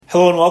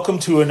Hello and welcome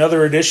to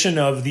another edition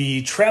of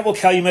the Travel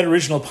Calumet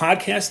Original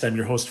Podcast. I'm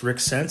your host, Rick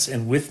Sense,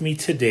 and with me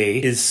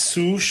today is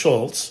Sue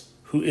Schultz,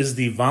 who is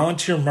the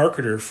volunteer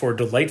marketer for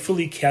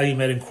Delightfully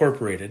Calumet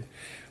Incorporated,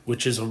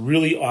 which is a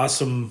really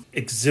awesome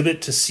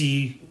exhibit to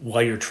see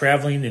while you're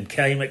traveling in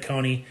Calumet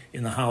County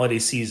in the holiday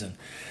season.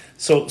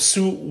 So,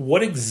 Sue,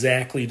 what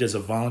exactly does a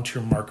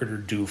volunteer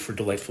marketer do for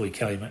Delightfully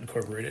Calumet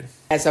Incorporated?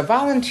 As a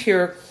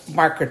volunteer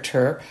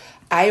marketer,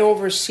 I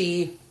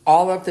oversee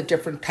all of the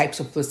different types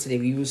of publicity.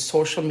 We use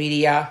social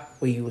media,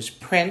 we use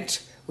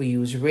print, we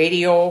use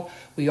radio,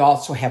 we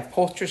also have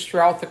posters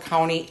throughout the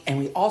county, and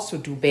we also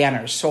do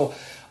banners. So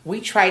we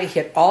try to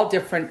hit all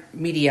different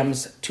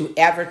mediums to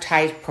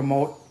advertise,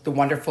 promote the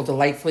wonderful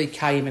Delightfully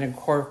Calumet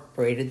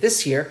Incorporated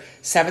this year,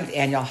 7th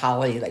Annual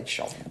Holiday Light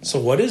Show. So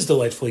what is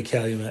Delightfully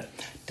Calumet?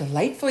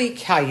 Delightfully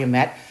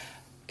Calumet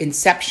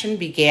inception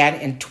began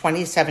in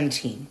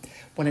 2017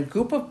 when a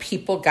group of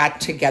people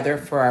got together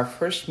for our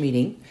first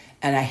meeting.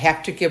 And I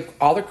have to give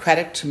all the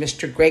credit to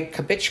Mr. Greg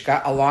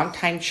Kabichka, a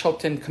longtime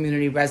Chilton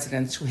community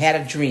resident who had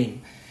a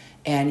dream.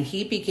 And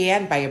he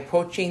began by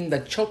approaching the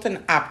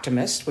Chilton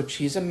Optimist, which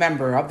he's a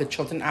member of, the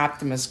Chilton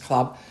Optimist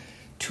Club,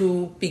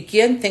 to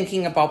begin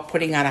thinking about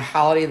putting on a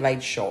holiday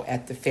light show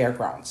at the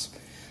fairgrounds.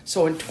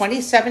 So in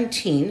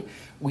 2017,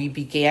 we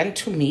began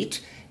to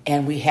meet,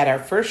 and we had our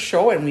first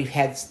show, and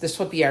this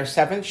will be our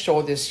 7th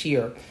show this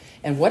year.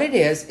 And what it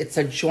is, it's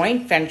a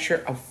joint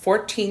venture of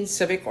 14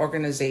 civic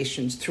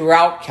organizations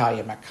throughout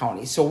Calumet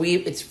County. So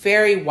it's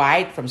very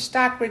wide, from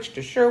Stockbridge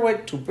to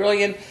Sherwood to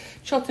Brillion,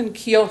 Chilton,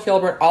 Kiel,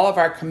 Hilbert, all of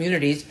our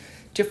communities.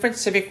 Different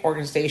civic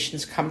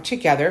organizations come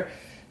together,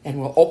 and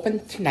we'll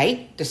open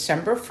tonight,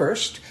 December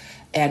 1st.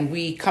 And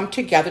we come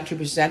together to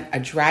present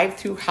a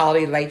drive-through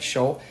holiday light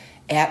show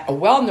at a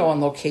well-known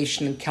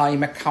location in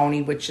Calumet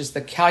County, which is the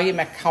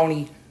Calumet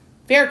County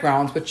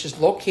Fairgrounds, which is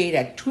located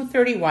at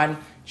 231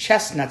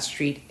 Chestnut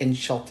Street in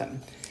Chilton.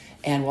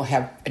 And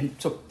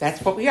so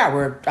that's what we are.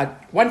 We're a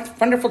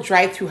wonderful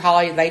drive-through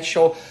holiday light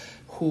show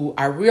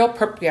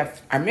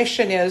our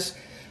mission is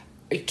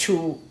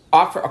to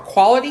offer a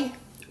quality,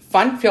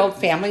 fun-filled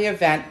family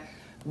event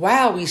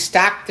while we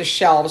stock the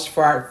shelves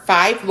for our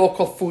 5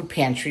 local food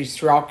pantries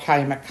throughout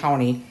Calumet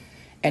County.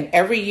 And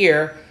every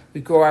year we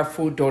grow our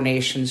food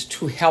donations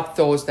to help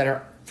those that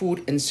are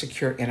food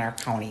insecure in our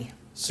county.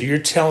 So you're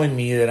telling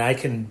me that I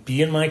can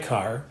be in my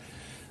car,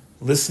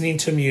 listening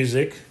to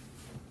music,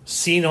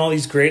 seeing all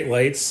these great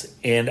lights,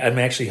 and I'm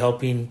actually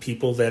helping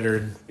people that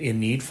are in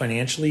need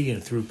financially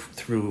and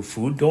through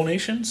food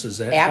donations? Is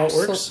that how it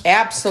works?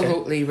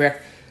 Absolutely, okay.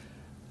 Rick.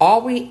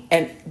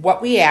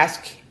 What we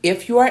ask,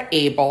 if you are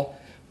able,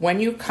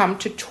 when you come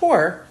to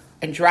tour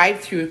and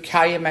drive through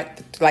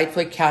Calumet,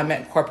 Delightfully Calumet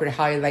Incorporated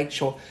Holiday Light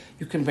Show,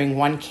 you can bring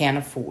 1 can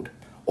of food.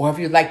 Or if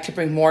you'd like to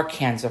bring more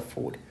cans of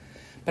food.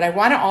 But I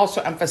want to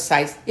also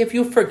emphasize, if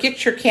you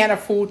forget your can of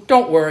food,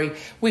 don't worry.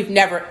 We've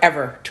never,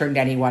 ever turned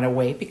anyone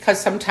away because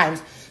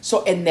sometimes.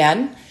 And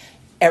then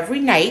every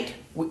night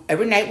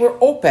we're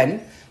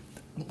open.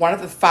 One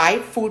of the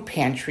 5 food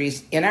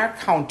pantries in our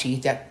county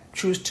that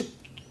choose to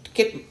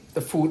get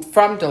the food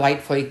from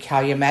Delightfully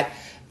Calumet,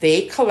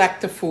 they collect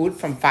the food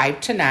from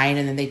 5 to 9,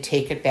 and then they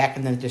take it back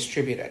and then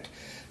distribute it.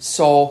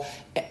 So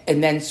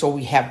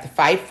we have the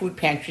 5 food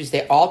pantries.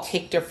 They all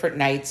take different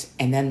nights,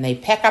 and then they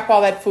pack up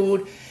all that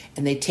food,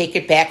 and they take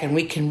it back, and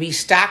we can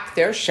restock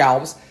their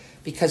shelves,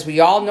 because we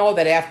all know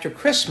that after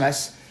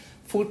Christmas,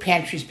 food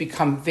pantries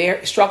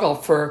struggle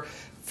for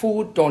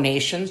food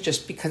donations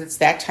just because it's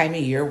that time of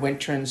year,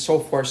 winter and so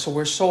forth. So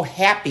we're so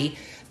happy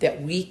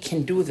that we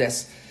can do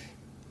this.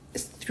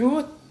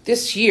 Through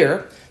this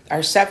year, our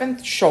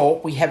 7th show,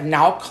 we have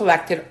now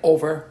collected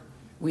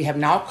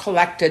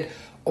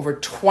over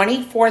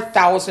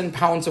 24,000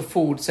 pounds of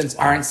food since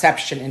our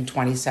inception in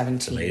 2017.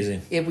 That's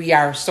amazing. We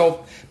are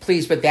so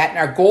pleased with that. And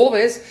our goal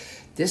is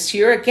this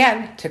year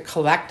again to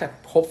collect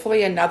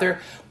hopefully another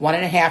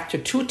 1.5 to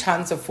 2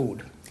 tons of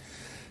food.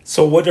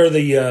 So what are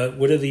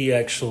the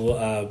actual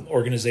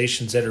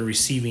organizations that are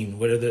receiving?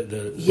 What are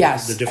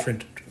the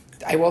different?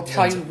 I will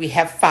tell you, we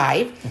have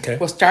 5. Okay.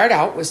 We'll start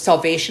out with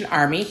Salvation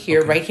Army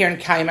right here in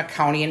Calumet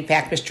County. In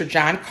fact, Mr.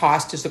 John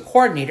Cost is the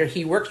coordinator.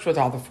 He works with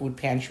all the food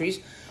pantries.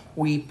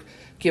 We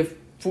give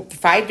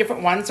 5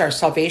 different ones. Our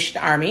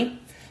Salvation Army,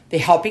 the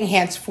Helping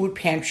Hands Food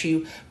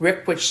Pantry,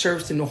 Rick, which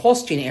serves the New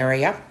Holstein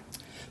area,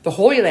 the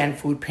Holy Land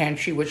Food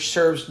Pantry, which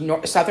serves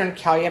southern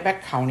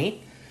Calumet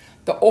County,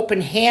 the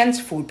Open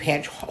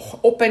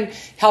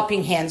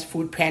Helping Hands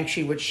Food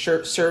Pantry, which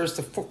serves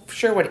the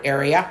Sherwood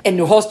area, and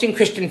New Holstein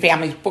Christian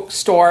Family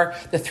Bookstore,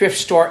 the thrift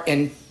store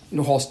in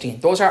New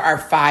Holstein. Those are our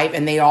 5,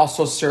 and they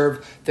also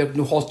serve the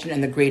New Holstein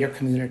and the greater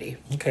community.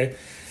 Okay.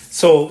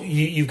 So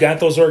you've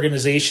got those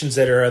organizations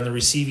that are on the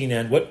receiving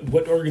end.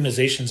 What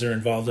organizations are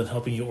involved in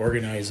helping you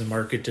organize and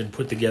market and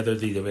put together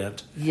the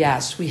event?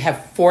 Yes, we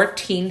have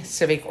 14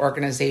 civic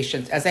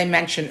organizations. As I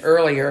mentioned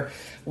earlier,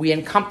 we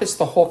encompass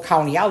the whole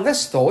county. I'll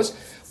list those.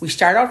 We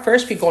start out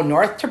first, we go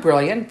north to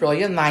Brillion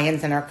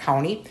Lions in our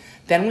county.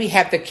 Then we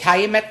have the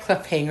Calumet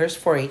Cliffhangers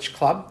 4-H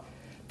Club,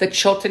 the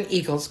Chilton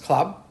Eagles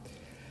Club,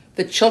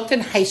 the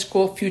Chilton High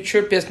School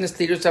Future Business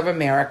Leaders of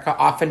America,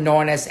 often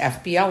known as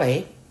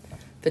FBLA,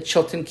 the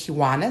Chilton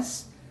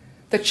Kiwanis,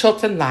 the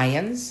Chilton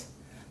Lions,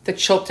 the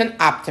Chilton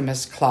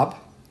Optimist Club,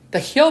 the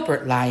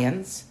Hilbert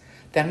Lions.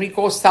 Then we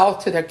go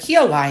south to the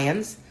Kiel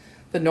Lions,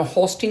 the New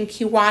Holstein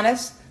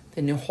Kiwanis,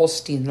 the New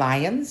Holstein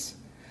Lions,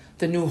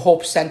 the New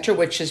Hope Center,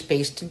 which is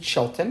based in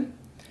Chilton,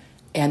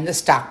 and the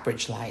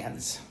Stockbridge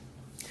Lions.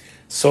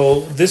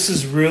 So this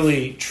is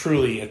really,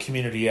 truly a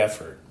community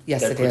effort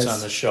that puts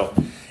on the show.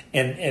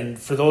 And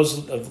for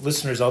those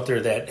listeners out there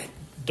that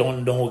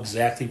don't know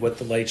exactly what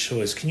the light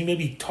show is, can you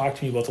maybe talk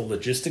to me about the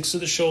logistics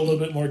of the show a little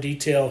bit more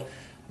detail?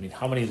 I mean,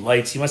 how many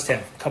lights? You must have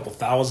a couple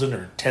thousand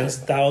or tens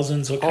of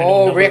thousands. What kind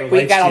of number Rick, of we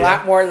lights got do a you lot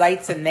have? more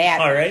lights than that.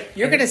 All right.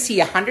 You're going to see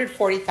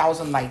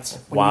 140,000 lights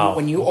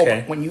when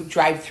you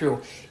drive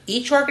through.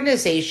 Each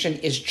organization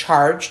is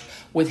charged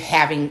with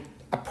having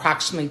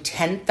approximately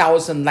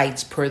 10,000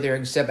 lights per their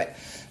exhibit.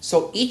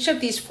 So each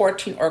of these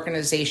 14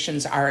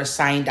 organizations are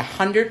assigned a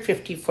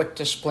 150-foot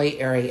display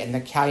area in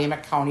the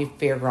Calumet County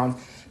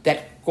Fairgrounds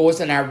that goes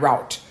in our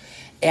route.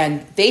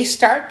 And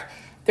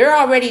they're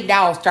already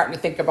now starting to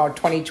think about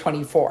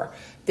 2024.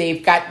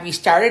 We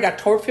started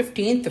October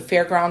 15th, the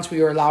fairgrounds, we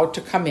were allowed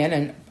to come in,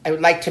 and I would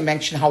like to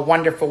mention how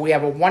wonderful, we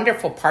have a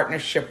wonderful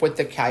partnership with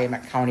the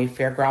Calumet County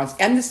Fairgrounds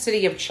and the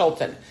city of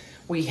Chilton.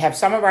 We have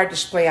some of our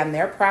display on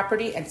their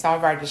property and some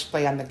of our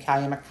display on the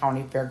Calumet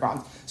County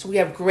Fairgrounds. So we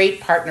have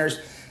great partners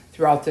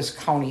throughout this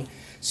county.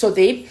 So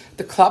the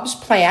clubs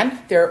plan,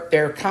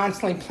 they're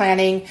constantly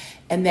planning,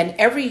 and then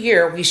every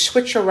year we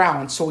switch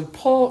around. So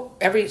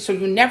so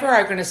you never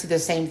are going to see the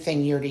same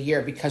thing year to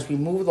year because we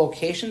move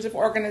locations of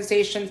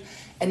organizations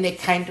and they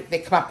come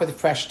up with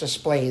fresh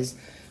displays.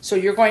 So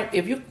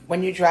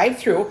when you drive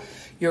through,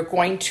 you're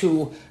going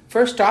to,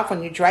 first off,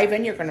 when you drive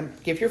in, you're going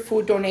to give your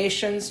food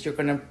donations, you're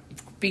going to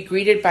be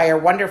greeted by our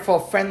wonderful,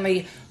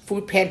 friendly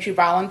food pantry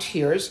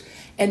volunteers.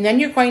 And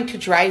then you're going to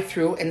drive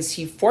through and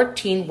see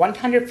 14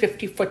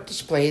 150-foot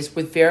displays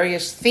with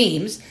various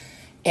themes.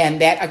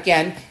 And that,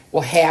 again,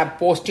 will have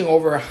boasting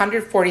over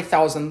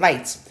 140,000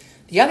 lights.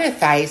 The other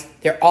thighs,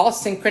 they're all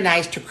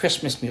synchronized to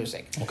Christmas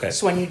music. Okay.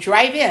 So when you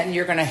drive in,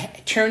 you're going to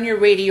turn your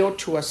radio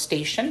to a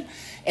station,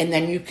 and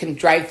then you can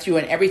drive through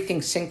and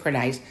everything's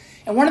synchronized.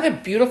 And one of the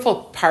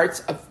beautiful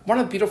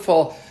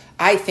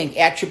I think,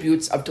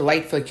 attributes of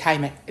Delightfully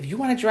Calumet. If you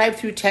want to drive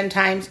through 10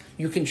 times,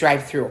 you can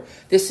drive through.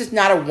 This is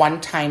not a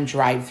one-time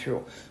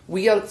drive-through.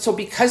 So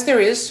because there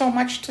is so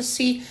much to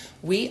see,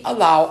 we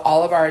allow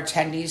all of our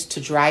attendees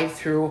to drive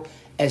through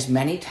as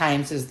many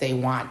times as they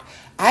want.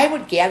 I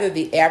would gather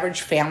the average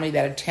family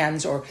that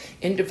attends or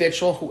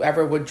individual,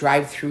 whoever, would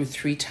drive through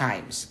 3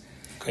 times.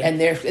 Okay. And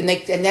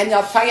then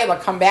they'll tell you they'll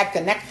come back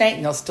the next night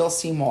and they'll still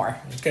see more.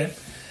 Okay.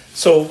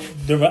 So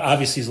there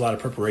obviously is a lot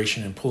of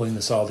preparation in pulling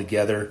this all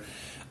together.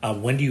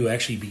 When do you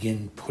actually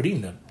begin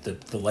putting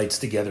the lights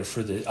together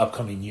for the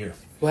upcoming year?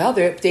 Well,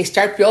 they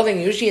start building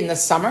usually in the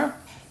summer.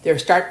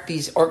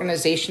 These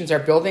organizations are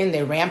building.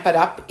 They ramp it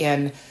up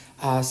in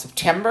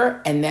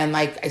September. And then,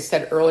 like I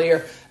said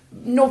earlier,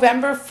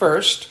 November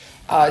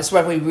 1st is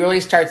when we really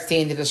start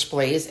seeing the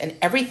displays. And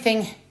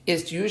everything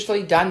is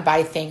usually done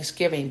by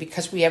Thanksgiving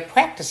because we have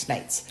practice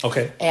nights.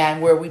 Okay.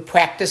 And where we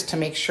practice to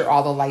make sure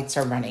all the lights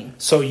are running.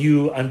 So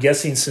I'm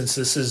guessing since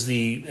this is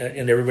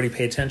and everybody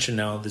pay attention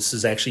now, this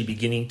is actually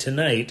beginning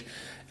tonight,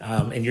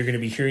 and you're going to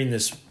be hearing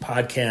this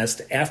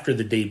podcast after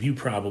the debut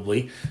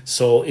probably.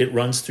 So it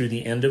runs through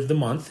the end of the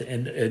month,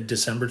 and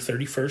December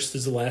 31st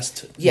is the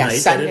last night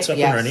Sunday, that it's up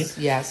and running.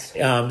 Yes.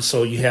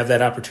 So you have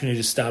that opportunity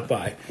to stop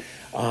by.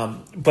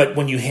 But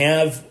when you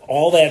have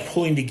all that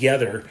pulling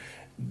together,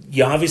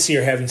 you obviously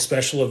are having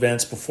special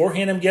events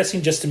beforehand, I'm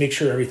guessing, just to make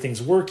sure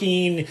everything's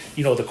working.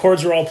 The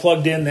cords are all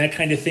plugged in, that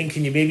kind of thing.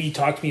 Can you maybe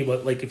talk to me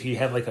about, like, if you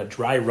have like a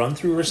dry run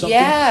through or something?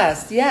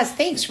 Yes.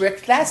 Thanks,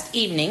 Rick. Last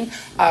evening,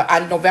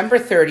 on November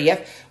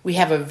 30th, we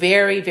have a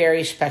very,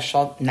 very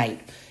special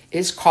night.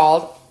 This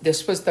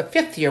was the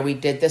 5th year we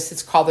did this.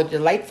 It's called the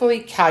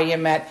Delightfully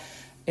Calumet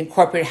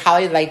Incorporated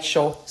Holiday Light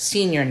Show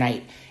Senior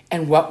Night.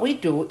 And what we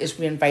do is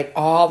we invite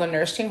all the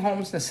nursing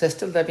homes and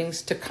assisted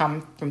livings to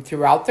come from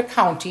throughout the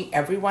county.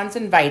 Everyone's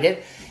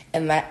invited.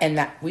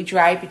 And we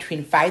drive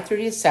between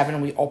 5:30 and 7.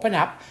 And we open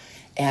up.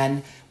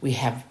 And we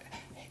have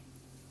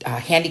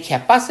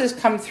handicapped buses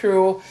come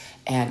through.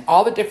 And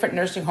all the different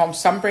nursing homes.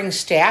 Some bring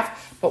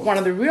staff. But one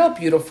of the real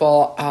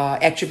beautiful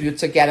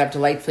attributes, again, of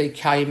Delightfully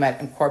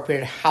Calumet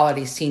Incorporated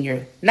Holiday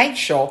Senior Night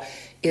Show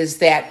is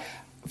that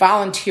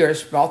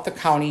volunteers throughout the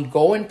county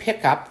go and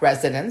pick up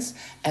residents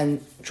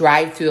and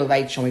drive through the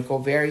light show. We go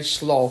very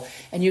slow.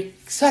 And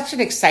such an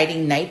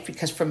exciting night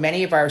because for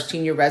many of our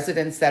senior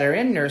residents that are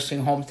in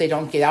nursing homes, they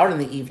don't get out in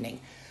the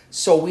evening.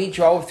 So we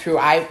drove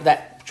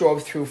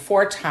through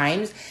 4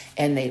 times,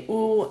 and they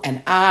ooh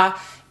and ah,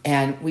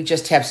 and we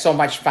just have so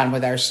much fun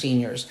with our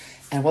seniors.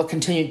 And we'll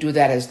continue to do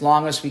that as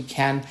long as we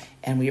can.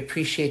 And we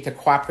appreciate the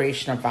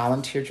cooperation of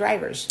volunteer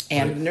drivers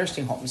and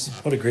nursing homes.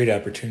 What a great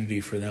opportunity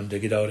for them to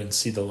get out and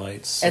see the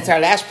lights. So. It's our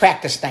last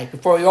practice night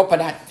before we open.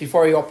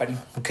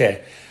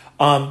 Okay.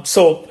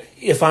 So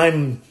if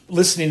I'm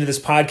listening to this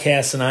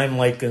podcast and I'm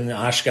like in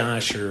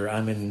Oshkosh or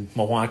I'm in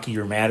Milwaukee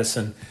or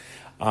Madison,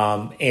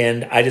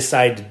 and I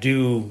decide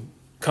to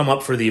come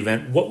up for the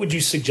event, what would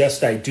you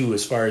suggest I do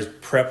as far as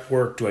prep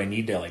work? Do I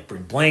need to like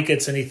bring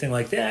blankets, anything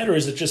like that? Or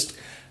is it just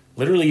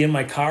literally in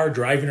my car,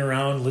 driving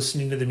around,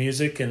 listening to the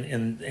music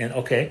and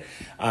okay.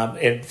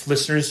 And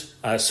listeners,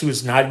 Sue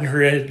is nodding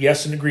her head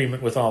yes in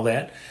agreement with all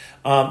that.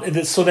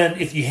 So then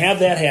if you have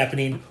that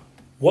happening,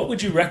 what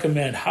would you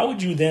recommend? How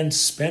would you then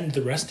spend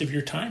the rest of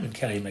your time in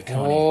Calumet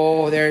County?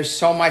 Oh, there's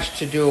so much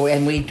to do.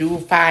 And we do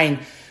find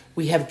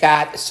we have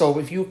got, so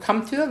if you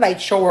come to the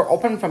light show, we're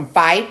open from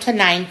 5 to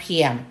 9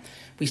 p.m.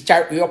 We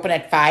open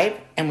at 5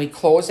 and we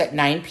close at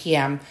 9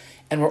 p.m.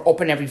 And we're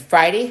open every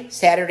Friday,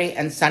 Saturday,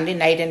 and Sunday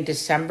night in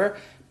December.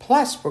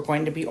 Plus, we're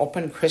going to be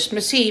open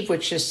Christmas Eve,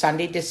 which is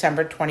Sunday,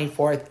 December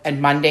 24th,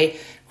 and Monday,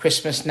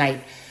 Christmas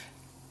night.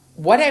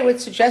 What I would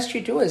suggest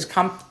you do is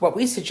what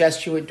we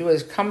suggest you would do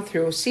is come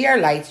through, see our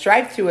lights,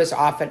 drive through as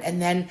often,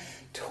 and then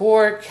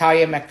tour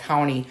Calumet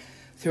County.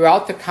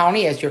 Throughout the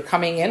county, as you're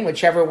coming in,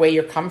 whichever way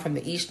you come from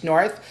the east,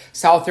 north,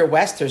 south, or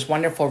west, there's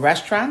wonderful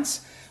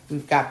restaurants.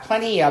 We've got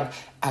plenty of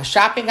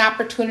shopping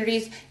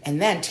opportunities,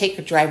 and then take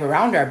a drive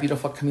around our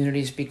beautiful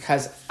communities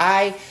because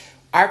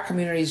our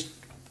communities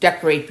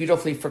decorate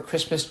beautifully for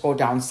Christmas. Go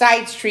down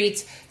side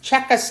streets,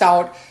 check us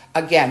out.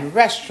 Again,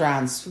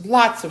 restaurants,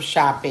 lots of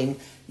shopping.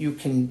 You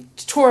can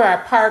tour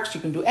our parks. You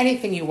can do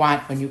anything you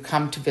want when you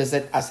come to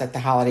visit us at the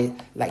Holiday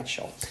Light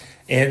Show.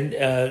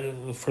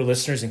 And for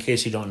listeners, in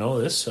case you don't know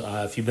this,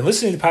 if you've been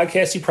listening to the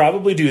podcast, you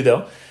probably do,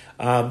 though.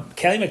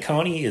 Calumet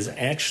County is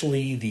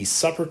actually the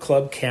supper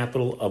club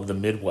capital of the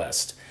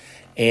Midwest.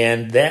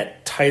 And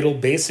that title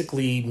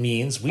basically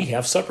means we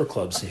have supper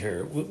clubs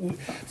here.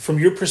 From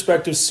your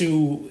perspective,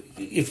 Sue,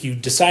 if you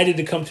decided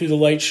to come through the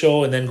light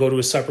show and then go to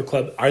a supper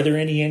club, are there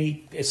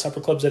any supper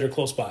clubs that are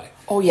close by?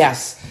 Oh,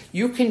 yes.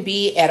 You can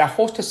be at a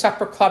host of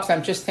supper clubs.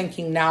 I'm just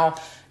thinking now,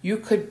 you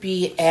could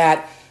be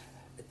at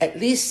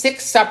least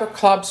 6 supper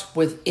clubs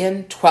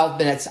within 12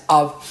 minutes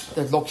of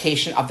the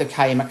location of the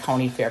Calumet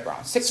County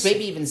Fairgrounds. 6,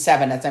 maybe even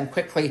 7, as I'm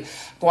quickly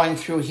going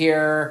through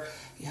here.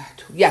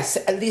 Yes,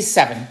 at least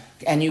 7.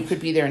 And you could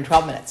be there in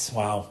 12 minutes.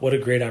 Wow, what a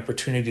great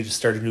opportunity to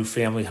start a new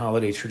family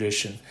holiday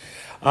tradition.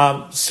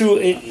 Sue,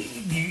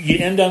 you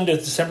end on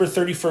December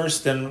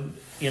 31st, and,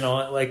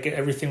 like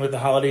everything with the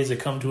holidays that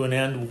come to an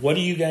end. What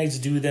do you guys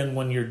do then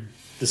when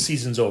the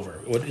season's over?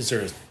 Is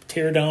there a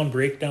tear down,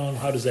 breakdown?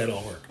 How does that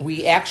all work?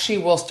 We actually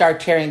will start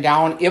tearing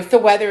down. If the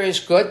weather is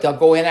good, they'll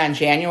go in on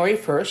January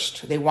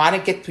 1st. We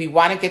want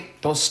to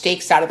get those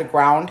stakes out of the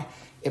ground.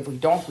 If we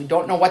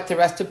don't know what the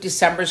rest of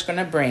December is going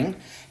to bring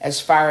as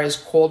far as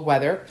cold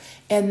weather.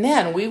 And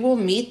then we will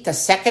meet the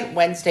second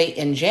Wednesday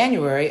in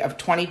January of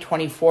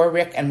 2024,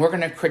 Rick, and we're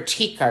going to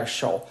critique our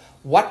show.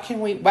 What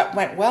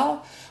went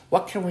well?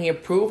 What can we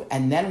improve?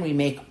 And then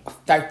we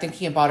start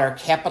thinking about our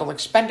capital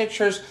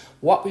expenditures,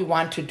 what we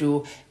want to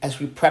do as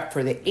we prep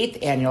for the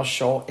 8th annual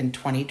show in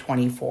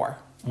 2024.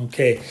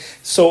 Okay,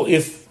 so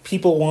if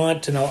people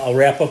want, and I'll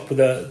wrap up with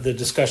the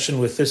discussion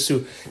with this,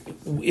 Sue,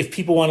 if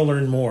people want to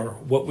learn more,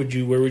 where would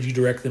you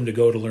direct them to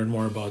go to learn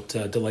more about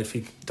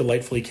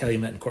Delightfully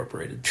Calumet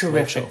Incorporated?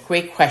 Terrific,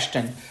 great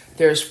question.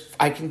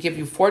 I can give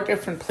you 4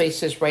 different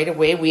places right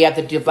away. We have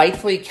the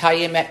Delightfully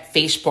Calumet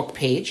Facebook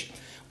page.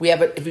 We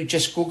have it if you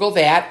just Google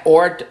that,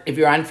 or if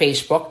you're on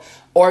Facebook,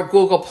 or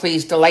Google,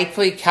 please,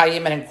 Delightfully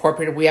Calumet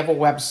Incorporated. We have a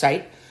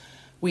website.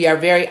 We are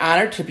very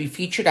honored to be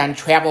featured on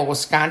Travel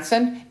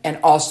Wisconsin and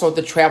also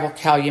the Travel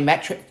Wisconsin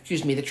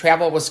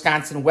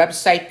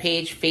website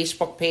page,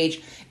 Facebook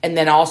page, and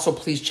then also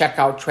please check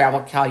out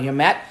Travel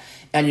Calumet,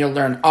 and you'll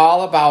learn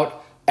all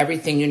about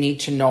everything you need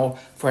to know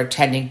for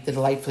attending the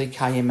Delightfully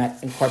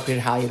Calumet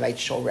Incorporated Holiday Light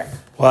Show, Rick.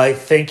 Well, I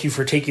thank you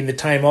for taking the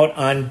time out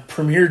on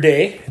premiere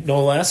day,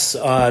 no less,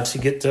 to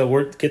get the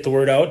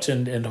word out,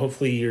 and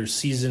hopefully your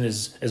season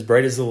is as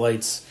bright as the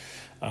lights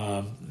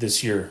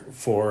this year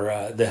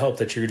for the help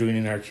that you're doing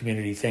in our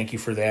community. Thank you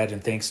for that,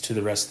 and thanks to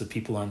the rest of the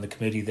people on the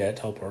committee that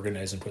helped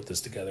organize and put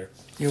this together.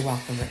 You're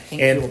welcome,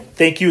 Rick.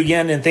 Thank you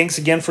again, and thanks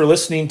again for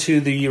listening to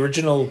the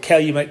original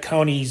Calumet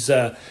County's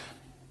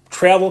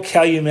Travel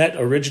Calumet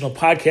original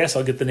podcast.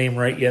 I'll get the name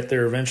right yet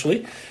there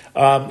eventually.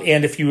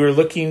 And if you are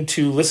looking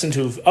to listen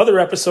to other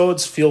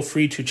episodes, feel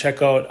free to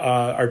check out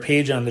our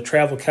page on the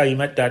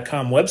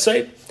travelcalumet.com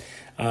website.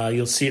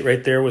 You'll see it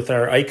right there with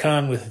our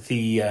icon with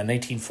the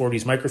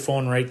 1940s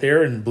microphone right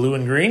there in blue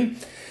and green.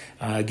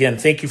 Again,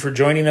 thank you for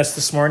joining us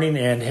this morning,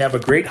 and have a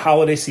great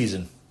holiday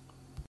season.